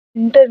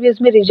Interviews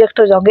में reject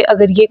हो जाओगे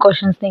अगर ये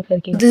क्वेश्चंस नहीं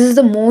करके. This is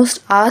the most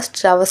asked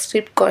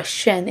JavaScript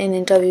question in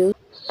interviews.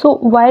 So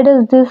why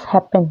does this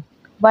happen?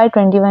 Why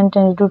 21,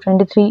 22,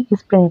 23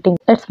 is printing?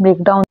 Let's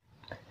break down.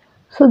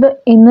 So the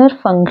inner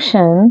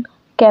function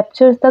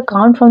captures the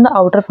count from the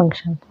outer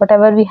function.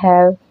 Whatever we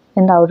have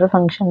in the outer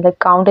function, like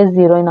count is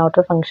 0 in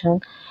outer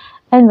function,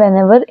 and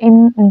whenever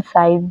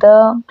inside the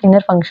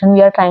inner function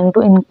we are trying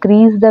to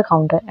increase the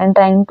counter and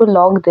trying to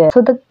log there,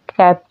 so the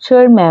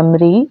captured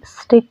memory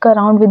stick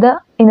around with the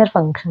inner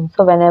function.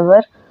 So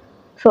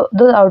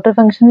the outer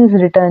function is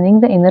returning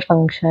the inner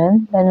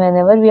function, then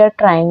whenever we are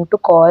trying to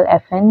call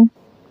fn,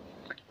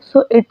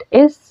 so it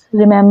is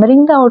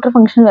remembering the outer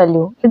function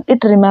value.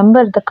 It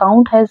remembers the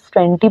count has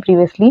 20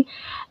 previously,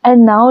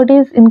 and now it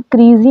is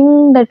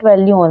increasing that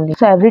value only.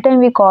 So every time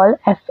we call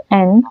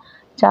fn,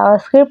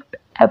 JavaScript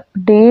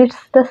updates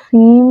the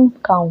same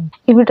count.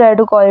 If we try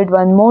to call it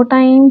one more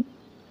time,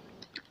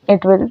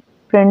 it will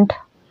print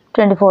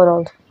 24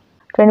 also.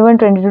 21,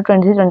 22,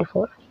 23,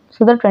 24.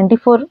 So the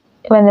 24,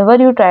 whenever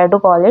you try to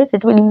call it,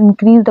 it will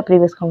increase the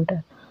previous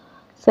counter.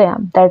 So yeah,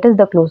 that is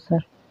the closure.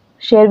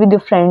 Share with your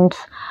friends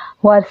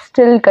who are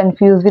still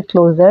confused with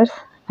closures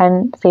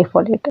and save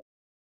for later.